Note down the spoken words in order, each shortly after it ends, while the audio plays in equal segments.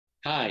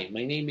Hi,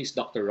 my name is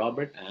Dr.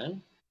 Robert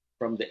Ang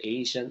from the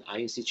Asian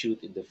Eye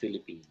Institute in the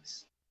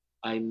Philippines.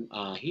 I'm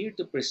here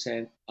to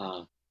present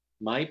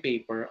my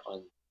paper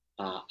on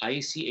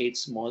IC8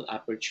 small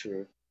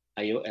aperture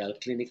IOL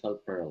clinical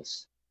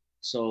pearls.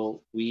 So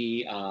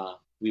we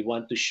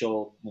want to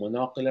show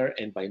monocular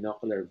and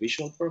binocular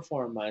visual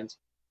performance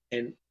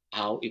and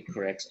how it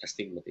corrects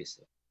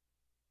astigmatism.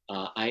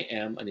 I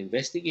am an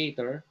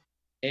investigator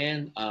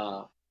and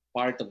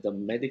part of the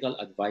medical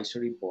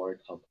advisory board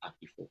of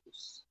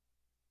AcuFocus.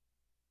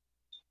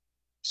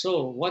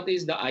 So, what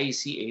is the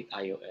IC8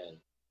 IOL?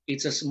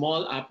 It's a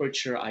small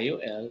aperture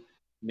IOL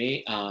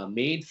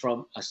made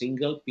from a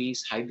single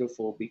piece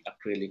hydrophobic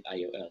acrylic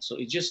IOL. So,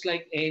 it's just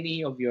like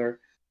any of your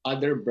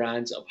other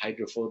brands of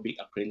hydrophobic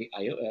acrylic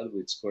IOL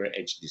with square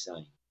edge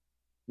design.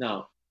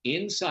 Now,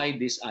 inside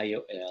this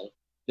IOL,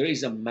 there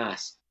is a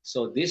mask.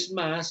 So, this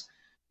mask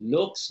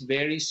looks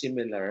very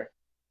similar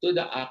to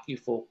the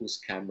AcuFocus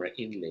camera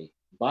inlay,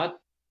 but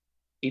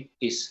it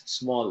is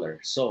smaller.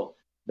 So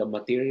the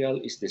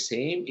material is the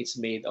same. It's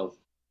made of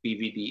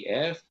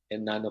PVDF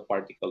and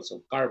nanoparticles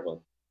of carbon.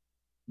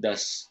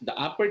 Thus, the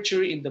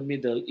aperture in the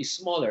middle is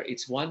smaller.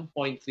 It's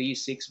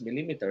 1.36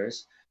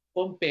 millimeters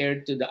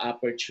compared to the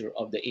aperture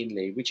of the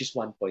inlay, which is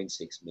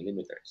 1.6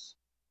 millimeters.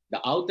 The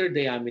outer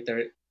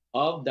diameter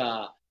of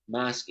the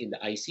mask in the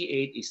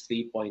IC8 is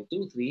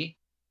 3.23.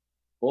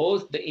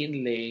 Both the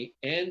inlay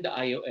and the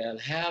IOL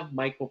have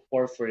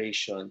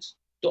microperforations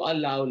to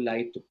allow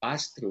light to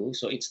pass through.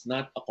 So it's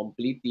not a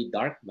completely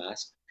dark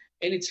mask,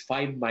 and it's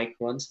 5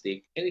 microns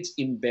thick, and it's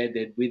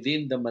embedded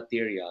within the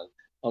material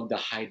of the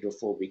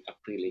hydrophobic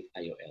acrylic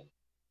IOL.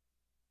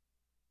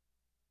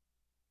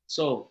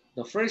 So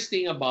the first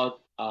thing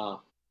about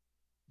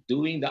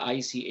doing the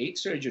IC8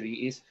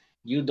 surgery is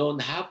you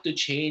don't have to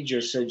change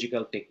your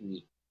surgical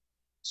technique.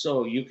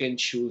 So you can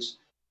choose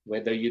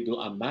whether you do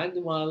a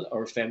manual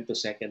or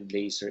femtosecond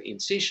laser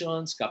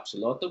incisions,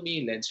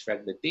 capsulotomy, lens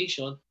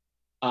fragmentation.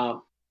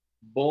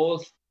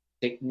 Both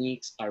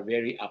techniques are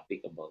very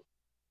applicable.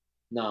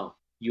 Now,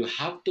 you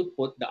have to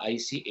put the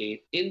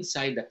IC8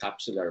 inside the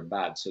capsular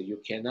bag. So you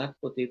cannot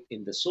put it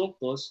in the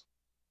sulcus.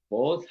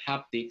 Both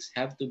haptics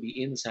have to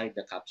be inside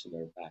the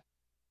capsular bag.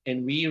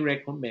 And we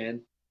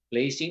recommend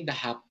placing the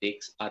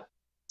haptics at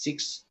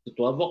 6 to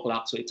 12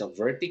 o'clock. So it's a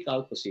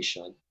vertical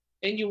position.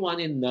 And you want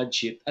to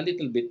nudge it a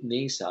little bit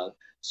nasal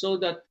so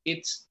that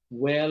it's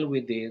well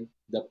within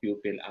the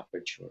pupil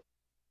aperture.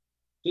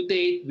 To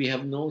date, we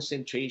have no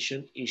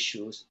centration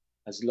issues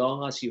as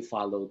long as you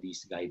follow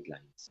these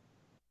guidelines.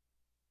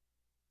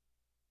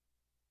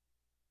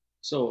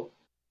 So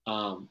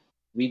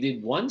we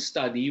did one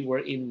study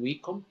wherein we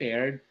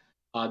compared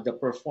the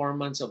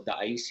performance of the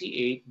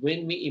IC8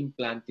 when we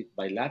implant it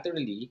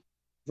bilaterally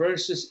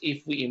versus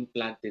if we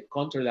implant it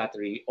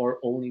contralaterally or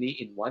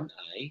only in one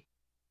eye,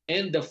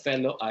 and the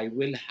fellow eye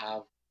will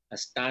have a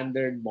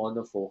standard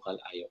monofocal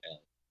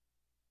IOL.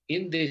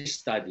 In this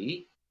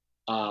study,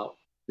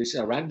 this is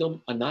a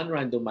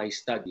non-randomized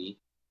study.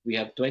 We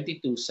have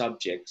 22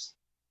 subjects.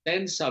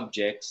 10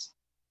 subjects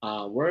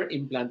were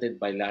implanted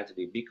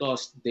bilaterally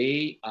because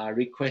they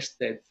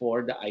requested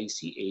for the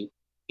IC8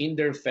 in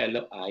their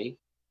fellow eye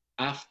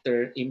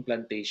after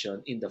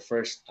implantation in the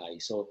first eye.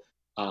 So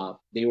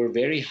they were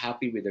very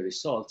happy with the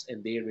results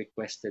and they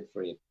requested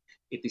for it.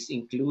 It is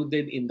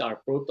included in our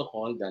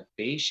protocol that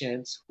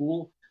patients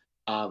who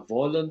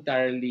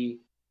voluntarily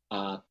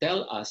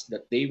tell us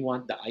that they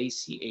want the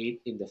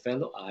IC8 in the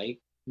fellow eye,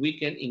 we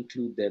can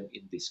include them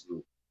in this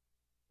group.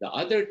 The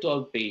other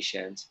 12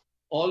 patients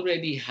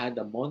already had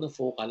a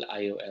monofocal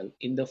IOL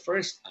in the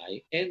first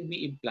eye, and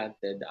we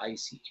implanted the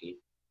IC8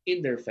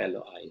 in their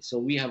fellow eye. So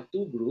we have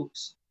two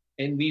groups,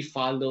 and we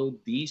follow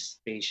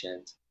these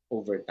patients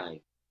over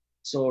time.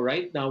 So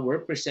right now,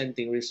 we're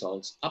presenting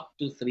results up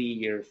to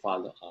 3-year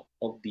follow-up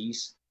of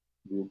these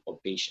group of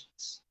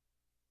patients.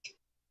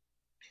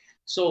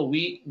 So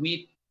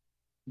the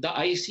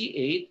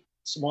IC8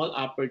 small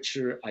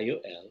aperture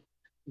IOL,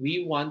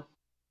 we want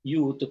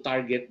you to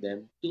target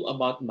them to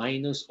about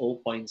minus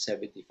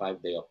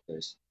 0.75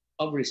 diopters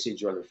of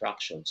residual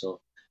refraction. So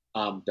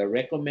the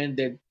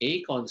recommended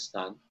A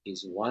constant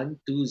is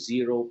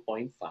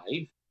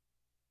 120.5,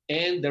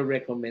 and the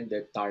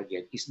recommended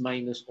target is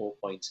minus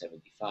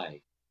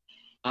 0.75.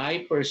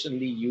 I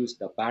personally use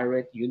the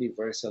Barrett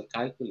Universal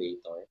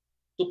Calculator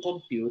to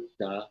compute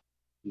the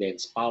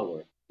lens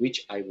power,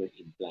 which I will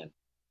implant.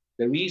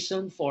 The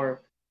reason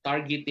for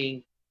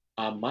targeting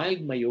a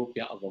mild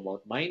myopia of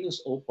about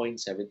minus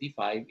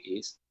 0.75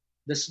 is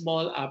the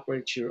small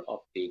aperture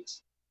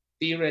optics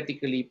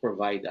theoretically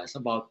provide us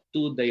about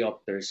 2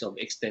 diopters of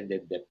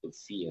extended depth of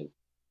field.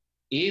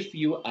 If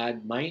you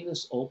add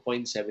minus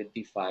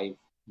 0.75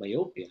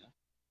 myopia,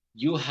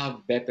 you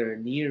have better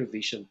near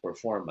vision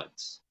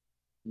performance.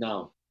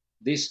 Now,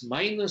 this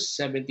minus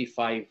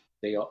 0.75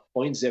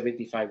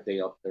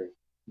 diopter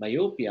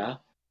myopia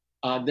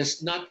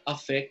does not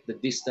affect the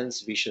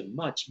distance vision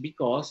much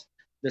because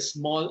the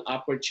small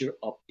aperture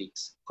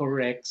optics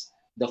corrects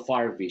the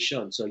far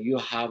vision. So you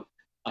have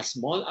a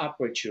small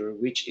aperture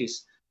which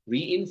is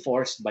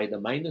reinforced by the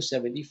minus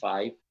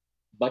 75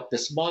 but the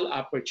small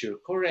aperture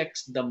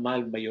corrects the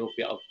mild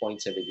myopia of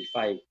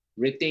 0.75,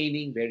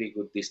 retaining very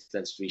good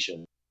distance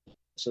vision.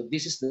 So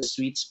this is the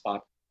sweet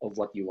spot of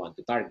what you want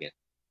to target.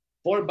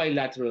 For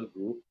bilateral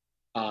group,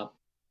 uh,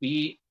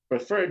 we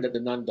prefer that the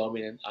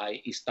non-dominant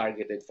eye is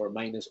targeted for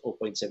minus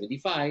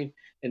 0.75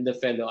 and the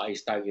fellow eye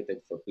is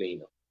targeted for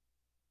plano.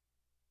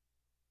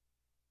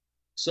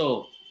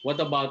 So what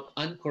about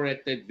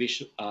uncorrected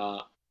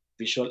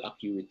visual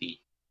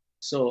acuity?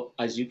 So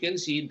as you can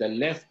see, the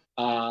left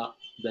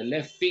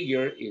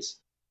figure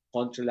is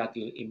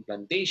contralateral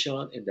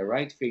implantation and the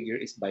right figure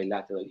is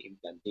bilateral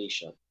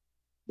implantation.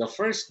 The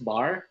first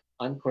bar,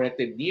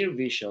 uncorrected near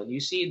vision,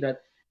 you see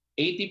that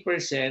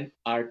 80%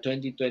 are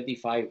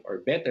 20/25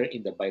 or better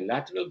in the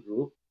bilateral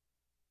group,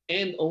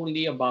 and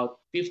only about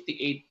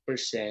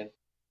 58%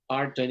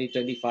 are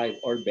 20/25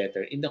 or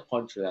better in the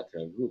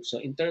contralateral group.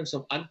 So in terms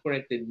of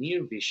uncorrected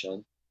near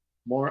vision,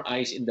 more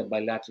eyes in the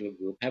bilateral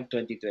group have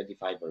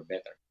 20/25 or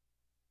better.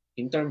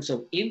 In terms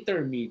of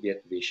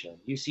intermediate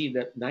vision, you see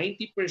that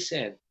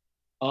 90%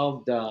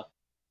 of the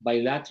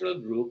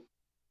bilateral group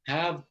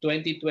have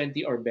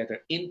 20/20 or better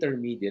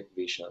intermediate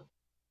vision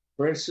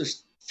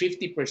versus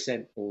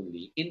 50%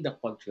 only in the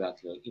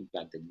contralateral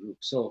implanted group.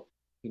 So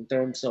in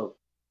terms of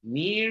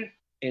near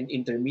and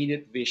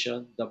intermediate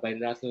vision, the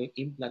bilateral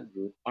implant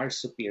group are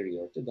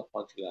superior to the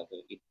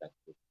contralateral implant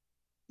group.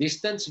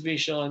 Distance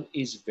vision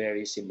is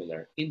very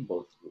similar in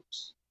both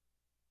groups.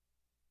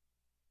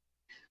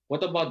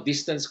 What about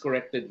distance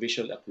corrected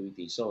visual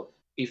acuity? So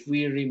if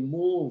we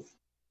remove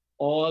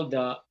all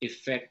the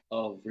effect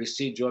of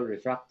residual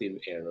refractive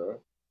error,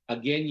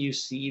 again, you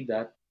see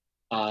that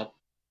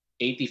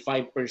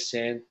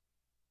 85%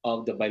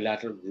 of the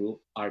bilateral group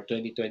are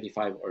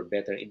 20/25 or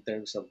better in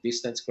terms of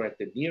distance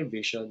corrected near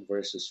vision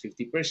versus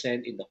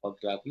 50% in the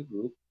contralateral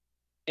group.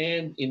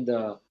 And in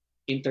the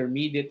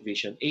intermediate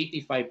vision,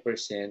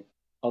 85%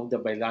 of the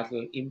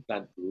bilateral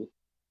implant group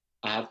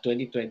have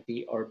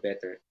 20/20 or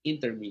better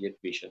intermediate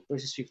vision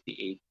versus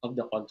 58 of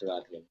the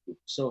contralateral group.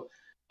 So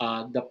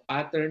the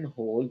pattern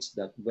holds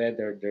that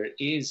whether there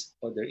is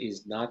or there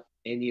is not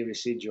any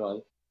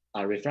residual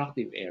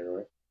refractive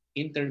error,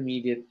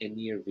 intermediate and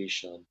near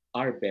vision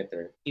are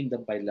better in the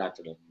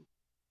bilateral group.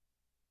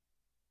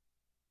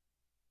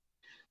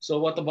 So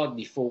what about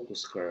the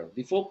focus curve?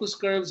 The focus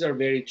curves are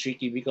very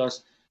tricky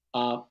because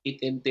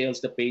it entails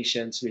the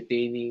patients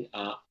retaining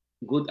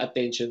good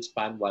attention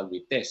span while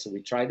we test. So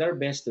we tried our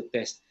best to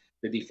test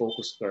the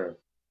defocus curve.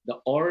 The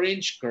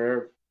orange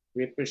curve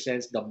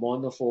represents the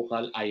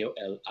monofocal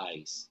IOL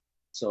eyes.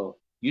 So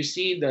you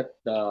see that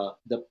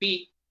the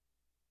peak,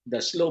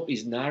 the slope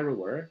is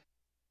narrower,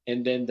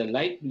 and then the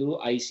light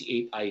blue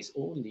IC8 eyes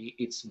only,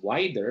 it's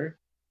wider,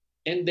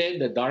 and then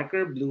the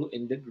darker blue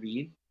and the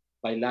green,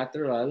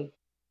 bilateral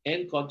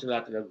and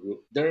contralateral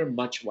group, they're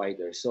much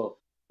wider. So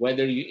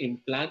whether you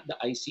implant the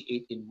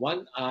IC8 in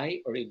one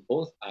eye or in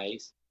both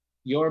eyes,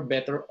 you're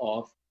better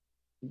off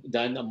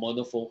than a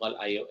monofocal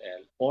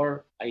IOL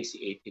or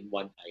IC8 in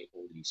one eye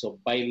only. So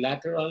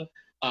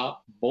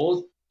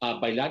both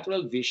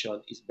bilateral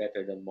vision is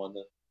better than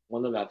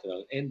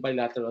monolateral, and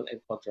bilateral and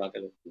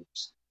contralateral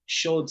groups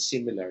showed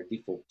similar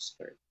defocus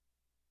curve.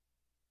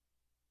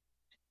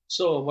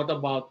 So what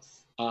about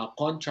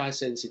contrast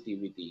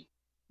sensitivity?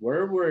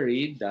 We're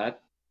worried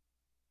that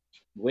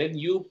when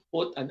you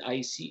put an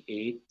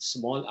IC8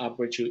 small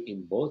aperture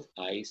in both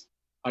eyes,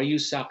 are you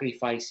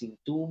sacrificing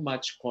too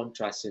much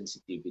contrast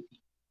sensitivity?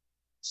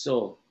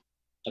 So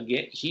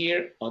again,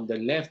 here on the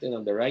left and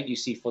on the right, you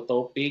see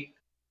photopic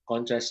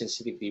contrast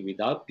sensitivity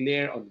without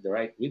glare, on the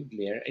right with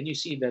glare, and you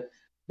see that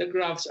the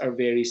graphs are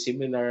very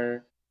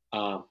similar.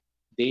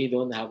 They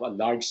don't have a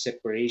large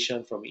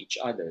separation from each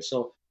other.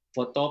 So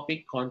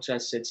photopic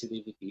contrast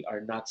sensitivity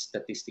are not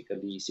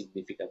statistically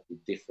significantly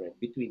different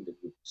between the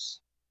groups.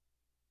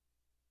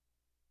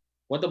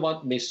 What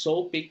about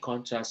mesopic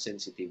contrast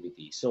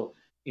sensitivity? So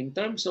in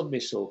terms of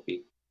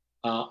mesopic,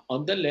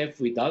 on the left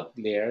without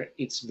glare,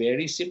 it's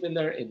very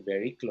similar and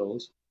very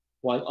close.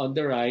 While on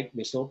the right,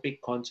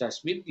 mesopic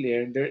contrast with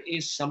glare, there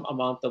is some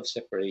amount of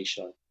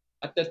separation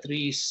at the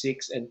 3,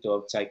 6, and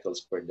 12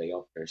 cycles per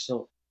diopter.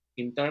 So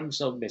in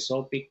terms of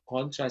mesopic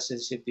contrast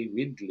sensitivity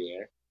with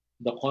glare,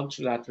 the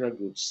contralateral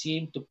group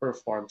seem to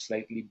perform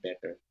slightly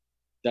better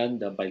than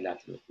the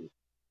bilateral group.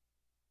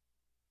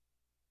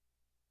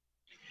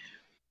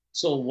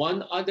 So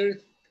one other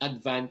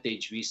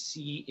advantage we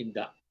see in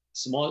the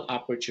small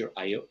aperture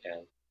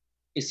IOL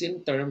is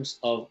in terms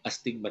of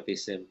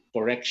astigmatism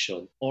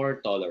correction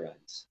or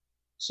tolerance.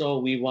 So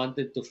we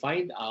wanted to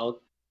find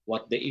out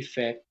what the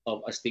effect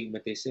of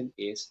astigmatism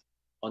is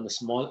on a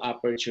small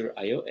aperture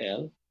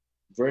IOL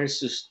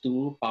versus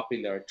two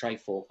popular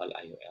trifocal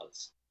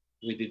IOLs.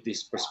 We did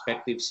this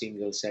prospective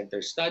single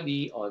center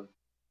study on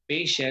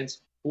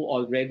patients who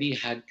already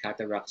had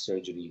cataract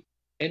surgery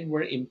and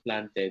were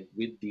implanted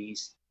with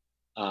these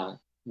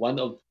one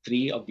of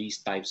three of these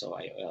types of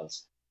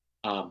IOLs.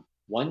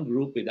 One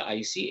group with the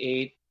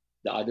IC8,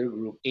 the other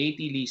group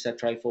 80 Lisa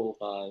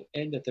trifocal,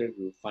 and the third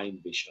group fine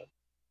vision.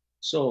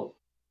 So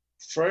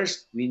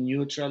first, we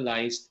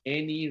neutralized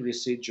any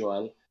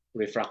residual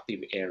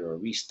refractive error.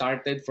 We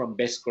started from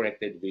best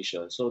corrected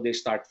vision, so they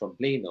start from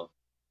plano.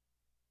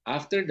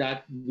 After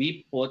that,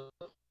 we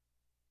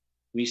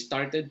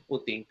started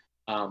putting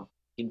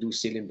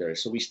induced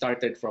cylinders. So we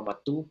started from a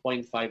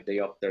 2.5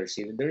 diopter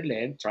cylinder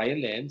length, trial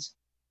lens,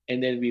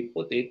 and then we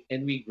put it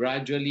and we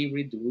gradually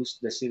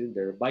reduced the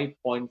cylinder by zero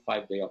point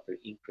 0.5 diopter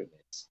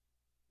increments.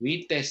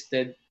 We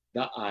tested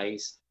the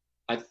eyes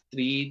at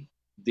three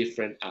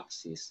different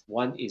axes.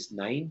 One is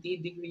 90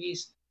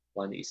 degrees,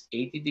 one is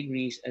 80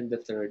 degrees, and the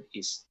third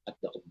is at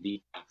the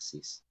oblique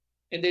axis.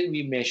 And then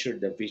we measured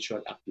the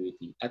visual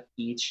acuity at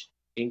each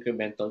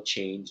incremental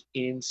change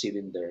in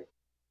cylinder.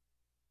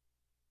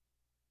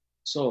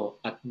 So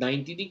at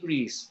 90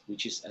 degrees,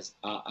 which is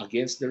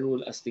against the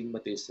rule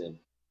astigmatism,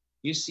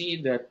 you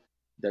see that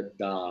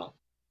the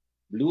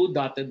blue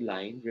dotted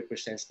line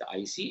represents the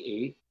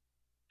IC8,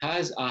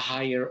 has a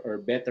higher or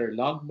better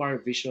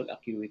logmar visual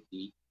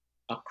acuity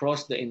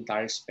across the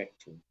entire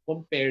spectrum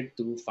compared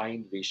to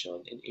fine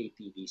vision in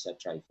ATVs at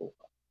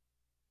trifocal.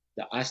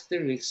 The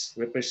asterisks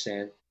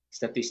represent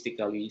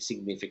statistically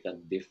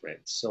significant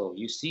difference. So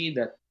you see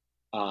that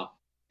uh,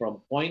 from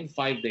zero point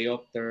 0.5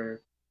 diopter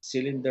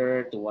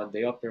cylinder to 1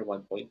 diopter,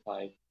 1.5,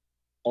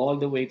 all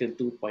the way to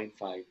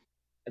 2.5,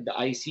 the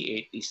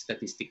IC8 is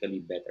statistically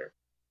better.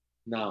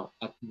 Now,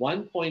 at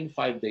 1.5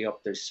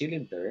 diopter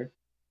cylinder,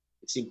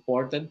 it's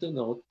important to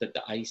note that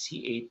the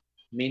IC8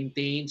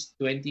 maintains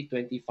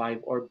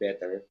 20/25 or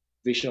better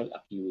visual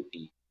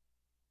acuity,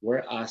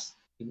 whereas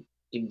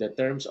in the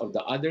terms of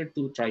the other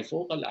two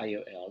trifocal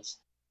IOLs,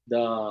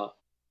 the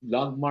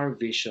logmar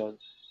vision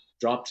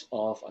drops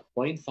off at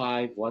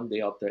 0.5, 1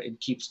 diopter, and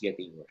keeps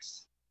getting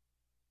worse.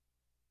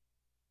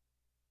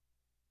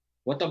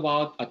 What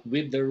about at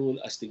with the rule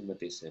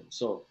astigmatism?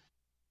 So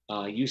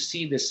you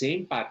see the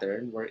same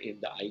pattern wherein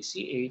the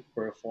IC8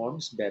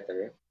 performs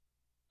better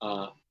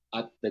uh,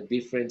 at the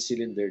different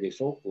cylinder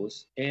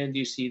defocus, and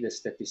you see the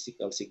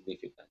statistical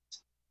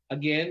significance.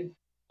 Again,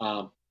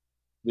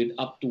 with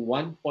up to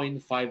 1.5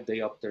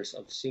 diopters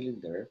of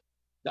cylinder,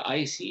 the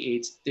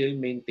IC8 still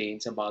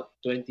maintains about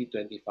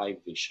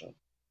 20/25 vision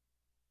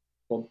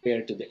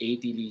compared to the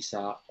 80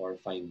 Lisa or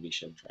fine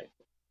vision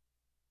trifocal.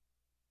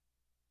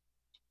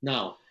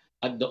 Now,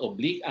 at the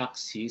oblique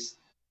axis,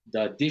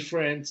 the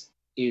difference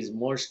is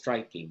more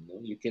striking. No?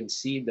 You can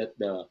see that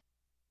the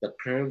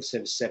curves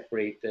have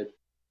separated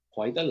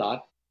quite a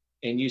lot,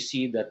 and you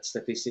see that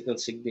statistical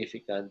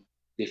significant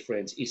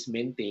difference is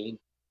maintained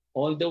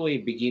all the way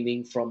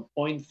beginning from zero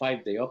point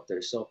 0.5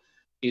 diopter. So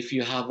if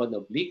you have an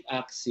oblique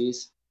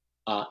axis,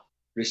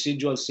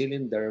 residual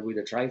cylinder with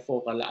a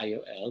trifocal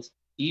IOLs,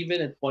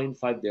 even at zero point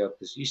 0.5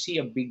 diopters, you see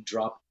a big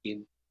drop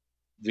in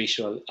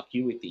visual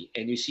acuity.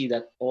 And you see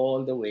that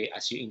all the way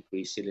as you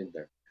increase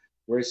cylinder.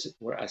 Whereas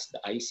the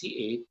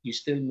IC8, you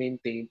still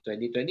maintain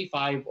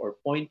 20/25 or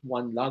zero point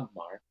 0.1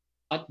 logmar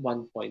at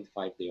 1.5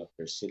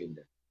 diopter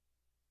cylinder.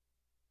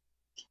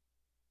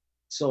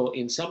 So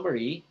in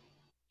summary,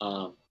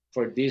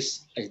 for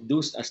this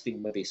induced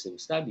astigmatism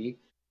study,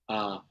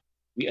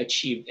 we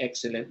achieved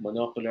excellent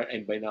monocular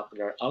and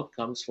binocular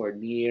outcomes for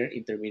near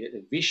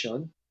intermediate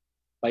vision.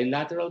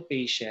 Bilateral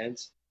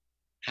patients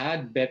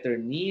had better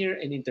near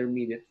and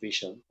intermediate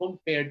vision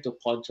compared to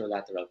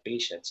contralateral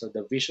patients. So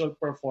the visual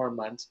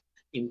performance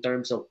in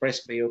terms of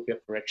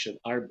presbyopia correction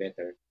are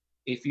better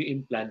if you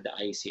implant the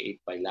IC8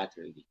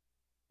 bilaterally.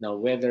 Now,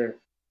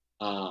 whether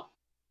uh,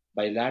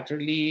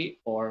 bilaterally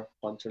or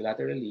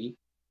contralaterally,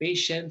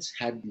 patients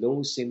had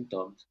low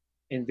symptoms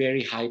and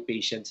very high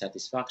patient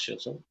satisfaction.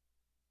 So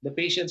the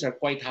patients are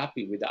quite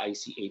happy with the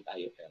IC8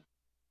 IOL,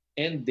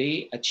 and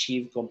they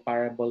achieve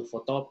comparable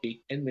photopic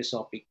and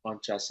mesopic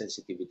contrast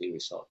sensitivity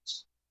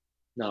results.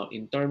 Now,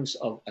 in terms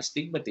of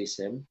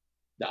astigmatism,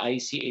 the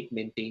IC8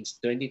 maintains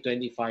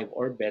 20/25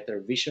 or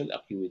better visual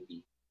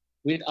acuity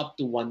with up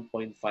to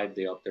 1.5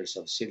 diopters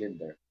of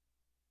cylinder.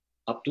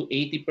 Up to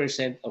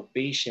 80% of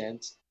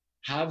patients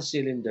have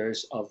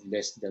cylinders of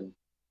less than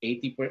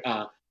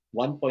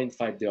 1.5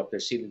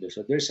 diopter cylinder.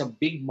 So there's a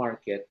big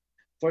market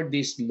for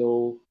these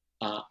low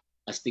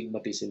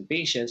astigmatism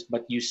patients,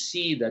 but you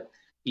see that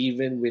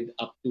even with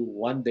up to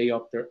 1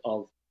 diopter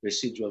of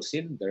residual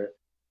cylinder,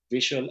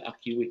 visual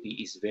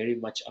acuity is very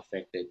much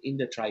affected in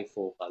the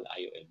trifocal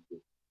IOL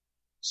group.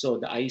 So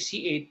the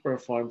IC8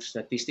 performs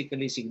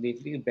statistically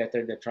significantly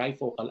better than the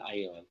trifocal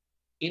IOL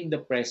in the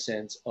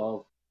presence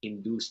of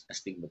induced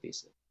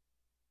astigmatism.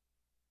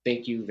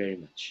 Thank you very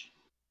much.